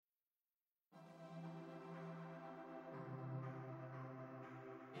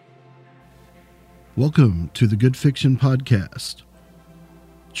Welcome to the Good Fiction Podcast.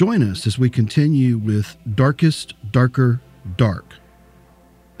 Join us as we continue with Darkest, Darker, Dark,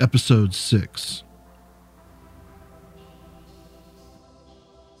 Episode 6.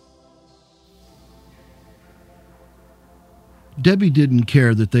 Debbie didn't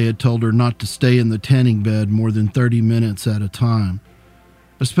care that they had told her not to stay in the tanning bed more than 30 minutes at a time,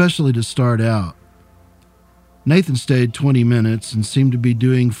 especially to start out. Nathan stayed 20 minutes and seemed to be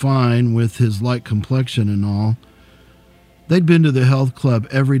doing fine with his light complexion and all. They'd been to the health club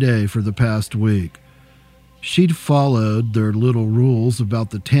every day for the past week. She'd followed their little rules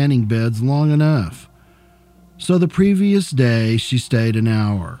about the tanning beds long enough. So the previous day, she stayed an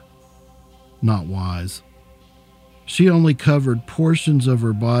hour. Not wise. She only covered portions of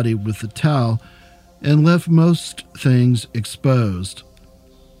her body with a towel and left most things exposed.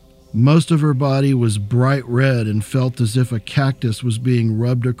 Most of her body was bright red and felt as if a cactus was being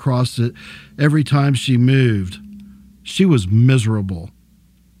rubbed across it every time she moved. She was miserable.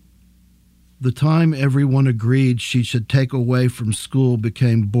 The time everyone agreed she should take away from school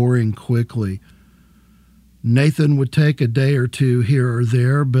became boring quickly. Nathan would take a day or two here or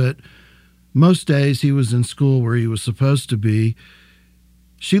there, but most days he was in school where he was supposed to be.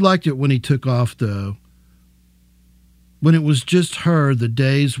 She liked it when he took off, though. When it was just her, the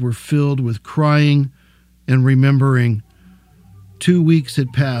days were filled with crying and remembering. 2 weeks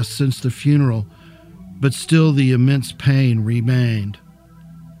had passed since the funeral, but still the immense pain remained.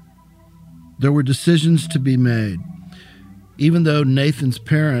 There were decisions to be made. Even though Nathan's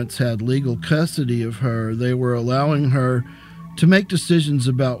parents had legal custody of her, they were allowing her to make decisions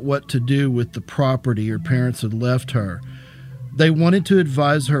about what to do with the property her parents had left her. They wanted to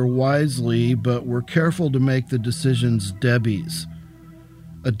advise her wisely, but were careful to make the decisions Debbie's.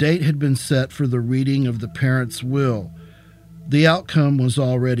 A date had been set for the reading of the parents' will. The outcome was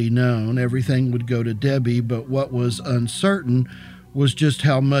already known. Everything would go to Debbie, but what was uncertain was just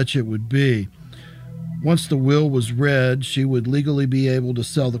how much it would be. Once the will was read, she would legally be able to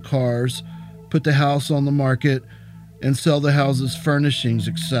sell the cars, put the house on the market, and sell the house's furnishings,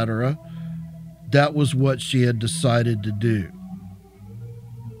 etc. That was what she had decided to do.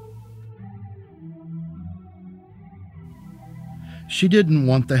 She didn't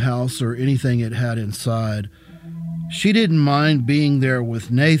want the house or anything it had inside. She didn't mind being there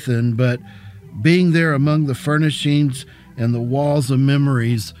with Nathan, but being there among the furnishings and the walls of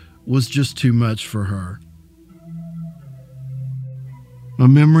memories was just too much for her. A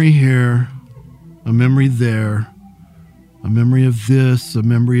memory here, a memory there, a memory of this, a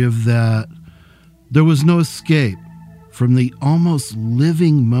memory of that. There was no escape from the almost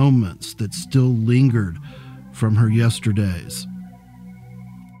living moments that still lingered from her yesterdays.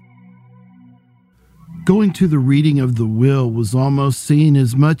 Going to the reading of the will was almost seen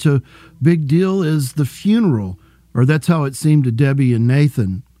as much a big deal as the funeral, or that's how it seemed to Debbie and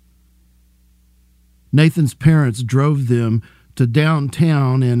Nathan. Nathan's parents drove them to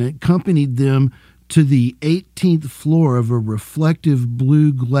downtown and accompanied them to the 18th floor of a reflective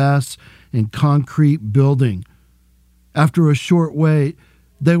blue glass and concrete building. After a short wait,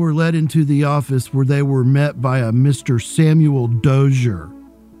 they were led into the office where they were met by a Mr. Samuel Dozier.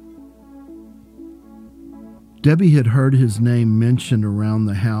 Debbie had heard his name mentioned around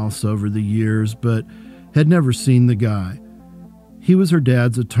the house over the years, but had never seen the guy. He was her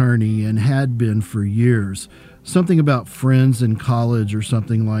dad's attorney and had been for years. Something about friends in college or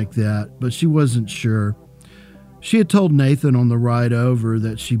something like that, but she wasn't sure. She had told Nathan on the ride over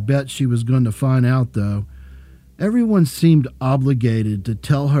that she bet she was going to find out, though. Everyone seemed obligated to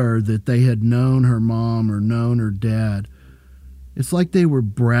tell her that they had known her mom or known her dad. It's like they were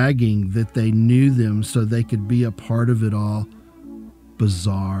bragging that they knew them so they could be a part of it all.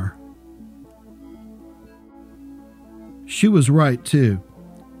 Bizarre. She was right, too.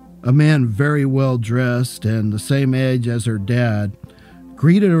 A man very well dressed and the same age as her dad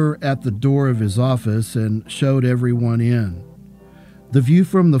greeted her at the door of his office and showed everyone in. The view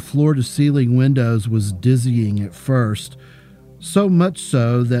from the floor-to-ceiling windows was dizzying at first, so much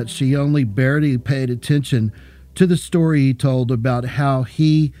so that she only barely paid attention to the story he told about how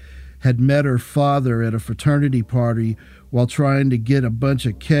he had met her father at a fraternity party while trying to get a bunch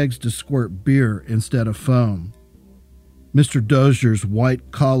of kegs to squirt beer instead of foam. Mr. Dozier's white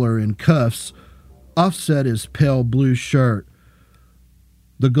collar and cuffs offset his pale blue shirt.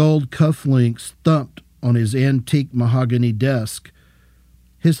 The gold cufflinks thumped on his antique mahogany desk.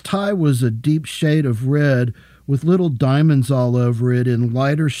 His tie was a deep shade of red with little diamonds all over it in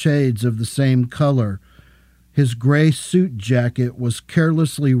lighter shades of the same color. His gray suit jacket was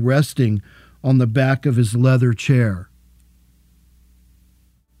carelessly resting on the back of his leather chair.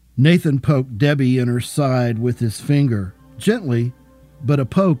 Nathan poked Debbie in her side with his finger, gently, but a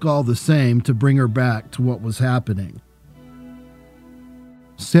poke all the same to bring her back to what was happening.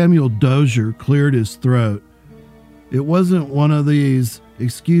 Samuel Dozier cleared his throat. It wasn't one of these,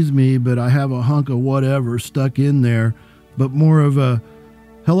 "Excuse me, but I have a hunk of whatever stuck in there," but more of a,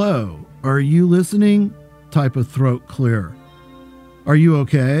 "Hello, are you listening?" type of throat clear. "Are you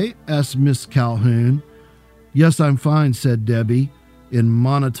okay?" asked Miss Calhoun. "Yes, I'm fine," said Debbie, in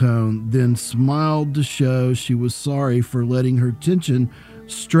monotone, then smiled to show she was sorry for letting her attention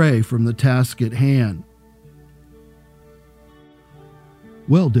stray from the task at hand.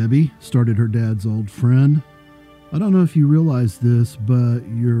 "Well, Debbie," started her dad's old friend, "I don't know if you realize this, but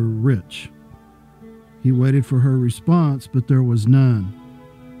you're rich." He waited for her response, but there was none.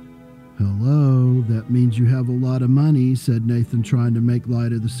 "Hello, that means you have a lot of money," said Nathan, trying to make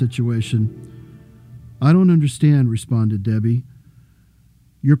light of the situation. "I don't understand," responded Debbie.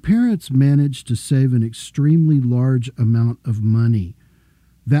 "Your parents managed to save an extremely large amount of money.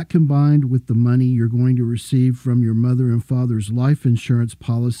 That combined with the money you're going to receive from your mother and father's life insurance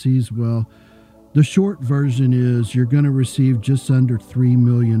policies, well, the short version is you're going to receive just under $3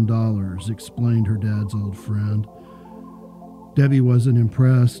 million, explained her dad's old friend. Debbie wasn't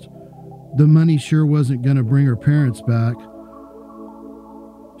impressed. The money sure wasn't going to bring her parents back.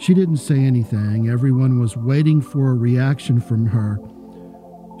 She didn't say anything. Everyone was waiting for a reaction from her.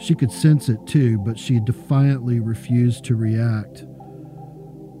 She could sense it too, but she defiantly refused to react.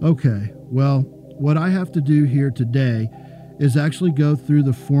 "Okay, well, what I have to do here today is actually go through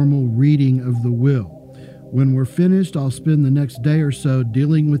the formal reading of the will. When we're finished, I'll spend the next day or so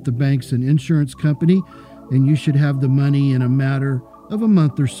dealing with the banks and insurance company, and you should have the money in a matter of a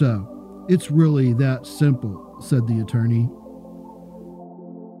month or so. It's really that simple," said the attorney.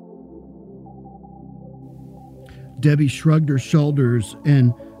 Debbie shrugged her shoulders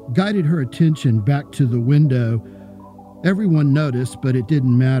and guided her attention back to the window. Everyone noticed, but it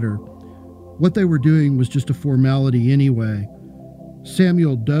didn't matter. What they were doing was just a formality anyway.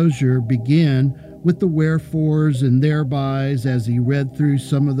 Samuel Dozier began with the wherefores and therebys as he read through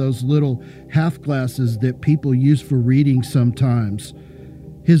some of those little half glasses that people use for reading sometimes.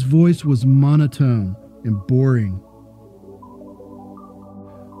 His voice was monotone and boring.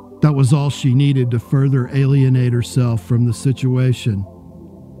 That was all she needed to further alienate herself from the situation.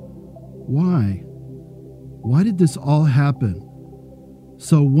 Why? Why did this all happen?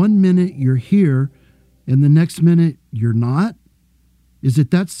 So 1 minute you're here and the next minute you're not? Is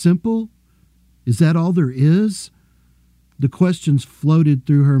it that simple? Is that all there is? The questions floated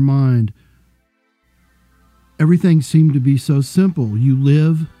through her mind. Everything seemed to be so simple. You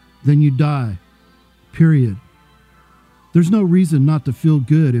live, then you die. Period. There's no reason not to feel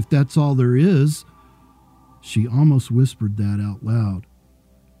good if that's all there is. She almost whispered that out loud.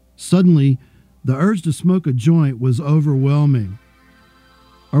 Suddenly, the urge to smoke a joint was overwhelming.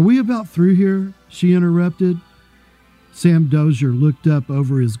 "Are we about through here?" she interrupted. Sam Dozier looked up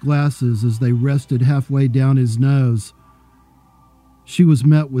over his glasses as they rested halfway down his nose. She was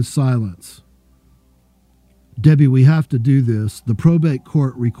met with silence. "Debbie, we have to do this. The probate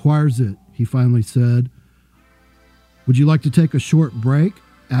court requires it," he finally said. "Would you like to take a short break?"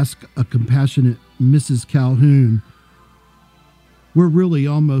 asked a compassionate Mrs. Calhoun. "We're really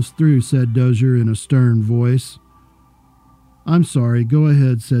almost through," said Dozier in a stern voice. "I'm sorry, go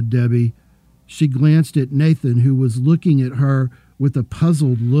ahead," said Debbie. She glanced at Nathan, who was looking at her with a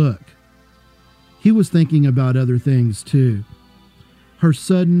puzzled look. He was thinking about other things too. Her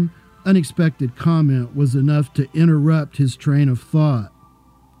sudden, unexpected comment was enough to interrupt his train of thought.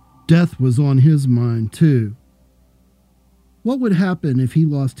 Death was on his mind too. What would happen if he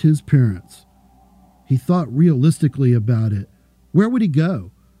lost his parents? He thought realistically about it. Where would he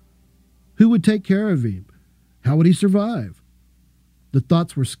go? Who would take care of him? How would he survive? The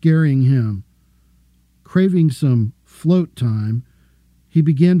thoughts were scaring him. Craving some float time, he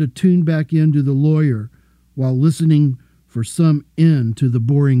began to tune back into the lawyer while listening for some end to the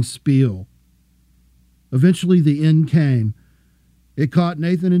boring spiel. Eventually the end came. It caught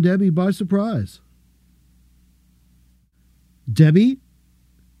Nathan and Debbie by surprise. "Debbie?"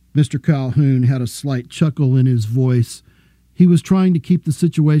 Mr. Calhoun had a slight chuckle in his voice. He was trying to keep the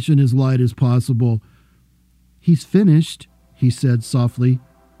situation as light as possible. "He's finished," he said softly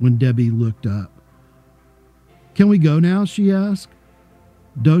when Debbie looked up. "Can we go now?" she asked.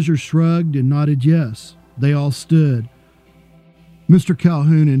 Dozier shrugged and nodded yes. They all stood. Mr.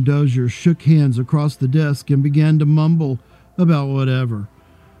 Calhoun and Dozier shook hands across the desk and began to mumble about whatever.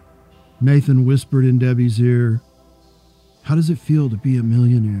 Nathan whispered in Debbie's ear, "How does it feel to be a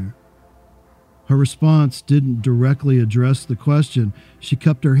millionaire?" Her response didn't directly address the question. She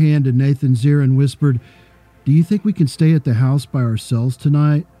cupped her hand in Nathan's ear and whispered, "Do you think we can stay at the house by ourselves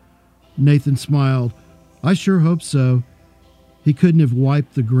tonight?" Nathan smiled. "I sure hope so." He couldn't have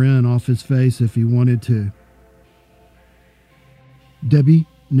wiped the grin off his face if he wanted to. "Debbie,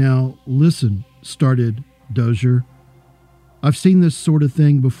 now listen," started Dozier. "I've seen this sort of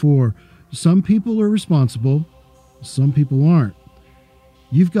thing before. Some people are responsible, some people aren't.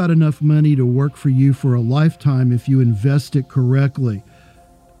 You've got enough money to work for you for a lifetime if you invest it correctly.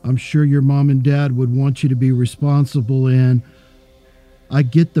 I'm sure your mom and dad would want you to be responsible, and I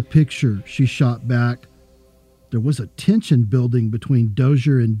get the picture," she shot back. There was a tension building between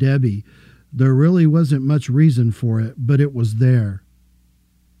Dozier and Debbie. There really wasn't much reason for it, but it was there.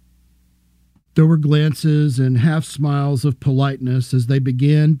 There were glances and half smiles of politeness as they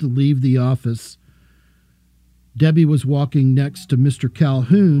began to leave the office. Debbie was walking next to Mr.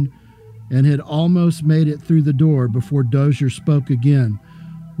 Calhoun and had almost made it through the door before Dozier spoke again.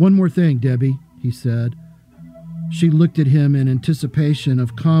 "One more thing, Debbie," he said. She looked at him in anticipation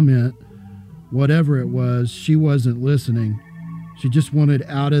of comment. Whatever it was, she wasn't listening. She just wanted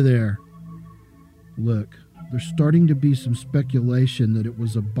out of there. "Look, there's starting to be some speculation that it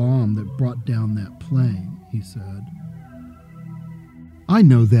was a bomb that brought down that plane," he said. "I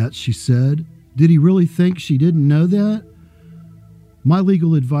know that," she said. Did he really think she didn't know that? "My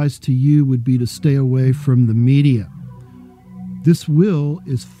legal advice to you would be to stay away from the media. This will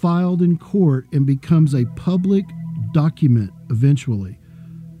is filed in court and becomes a public document eventually.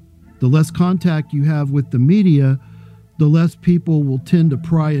 The less contact you have with the media, the less people will tend to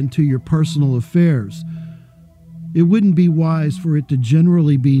pry into your personal affairs. It wouldn't be wise for it to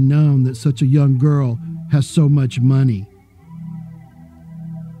generally be known that such a young girl has so much money."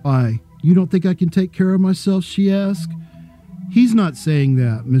 You don't think I can take care of myself?" she asked. "He's not saying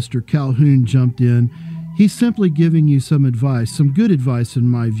that," Mr. Calhoun jumped in. "He's simply giving you some advice, some good advice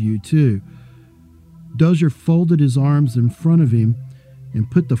in my view, too." Dozier folded his arms in front of him and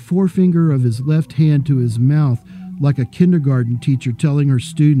put the forefinger of his left hand to his mouth like a kindergarten teacher telling her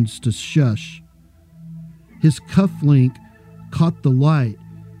students to shush. His cufflink caught the light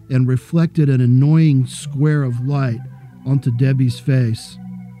and reflected an annoying square of light onto Debbie's face.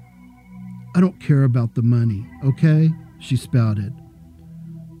 "I don't care about the money, okay?" she spouted.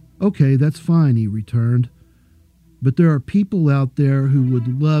 "Okay, that's fine," he returned. "But there are people out there who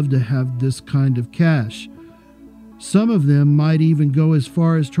would love to have this kind of cash. Some of them might even go as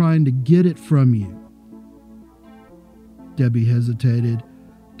far as trying to get it from you." Debbie hesitated.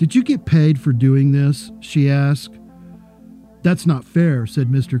 "Did you get paid for doing this?" she asked. "That's not fair," said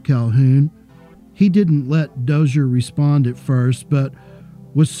Mr. Calhoun. He didn't let Dozier respond at first, but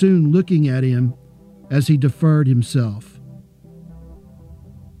was soon looking at him as he deferred himself.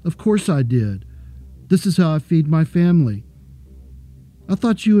 "Of course I did. This is how I feed my family. I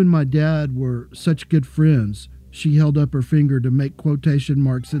thought you and my dad were such good friends." She held up her finger to make quotation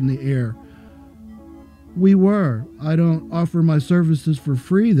marks in the air. "We were. I don't offer my services for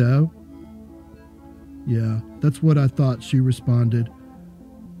free, though." "Yeah, that's what I thought," she responded.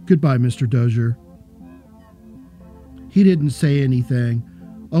 "Goodbye, Mr. Dozier." He didn't say anything,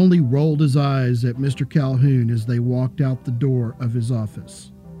 only rolled his eyes at Mr. Calhoun as they walked out the door of his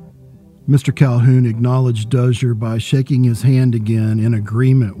office. Mr. Calhoun acknowledged Dozier by shaking his hand again in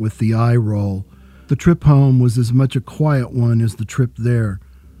agreement with the eye roll. The trip home was as much a quiet one as the trip there.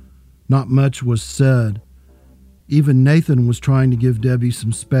 Not much was said. Even Nathan was trying to give Debbie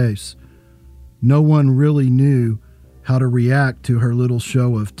some space. No one really knew how to react to her little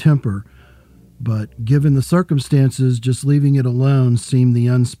show of temper, but given the circumstances, just leaving it alone seemed the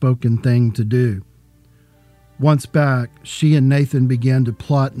unspoken thing to do. Once back, she and Nathan began to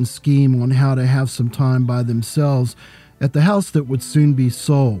plot and scheme on how to have some time by themselves at the house that would soon be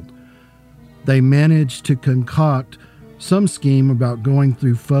sold. They managed to concoct some scheme about going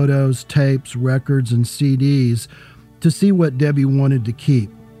through photos, tapes, records, and CDs to see what Debbie wanted to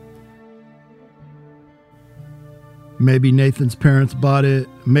keep. Maybe Nathan's parents bought it,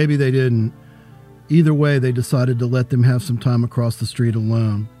 maybe they didn't. Either way, they decided to let them have some time across the street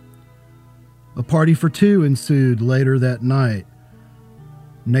alone. A party for two ensued later that night.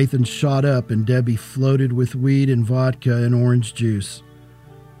 Nathan shot up and Debbie floated with weed and vodka and orange juice.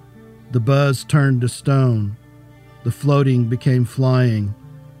 The buzz turned to stone. The floating became flying.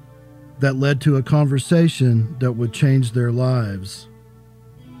 That led to a conversation that would change their lives.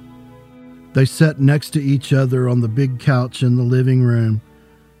 They sat next to each other on the big couch in the living room.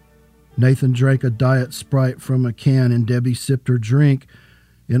 Nathan drank a Diet Sprite from a can and Debbie sipped her drink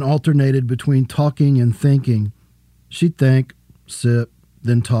and alternated between talking and thinking. She'd think, sip,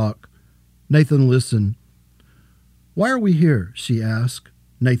 then talk. Nathan listened. "Why are we here?" she asked.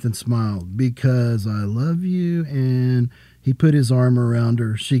 Nathan smiled. "Because I love you," and he put his arm around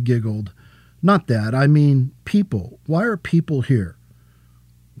her. She giggled. "Not that. I mean people. Why are people here?"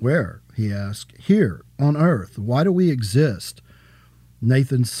 "Where?" he asked. "Here, on Earth. Why do we exist?"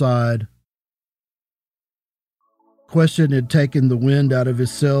 Nathan sighed. Question had taken the wind out of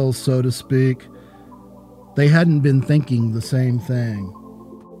his sails, so to speak. They hadn't been thinking the same thing.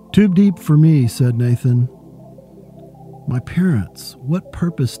 "Too deep for me," said Nathan. "My parents, what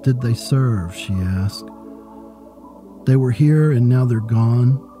purpose did they serve?" she asked. "They were here and now they're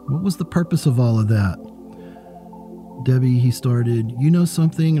gone. What was the purpose of all of that?" "Debbie," he started, "you know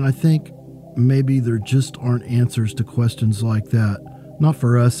something? I think maybe there just aren't answers to questions like that. Not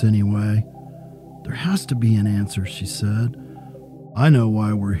for us, anyway." "There has to be an answer," she said. "I know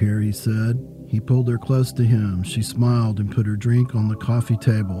why we're here," he said. He pulled her close to him. She smiled and put her drink on the coffee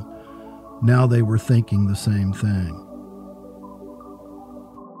table. Now they were thinking the same thing.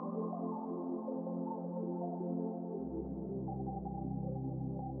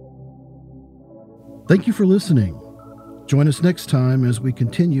 Thank you for listening. Join us next time as we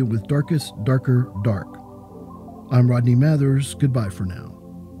continue with Darkest, Darker, Dark. I'm Rodney Mathers. Goodbye for now.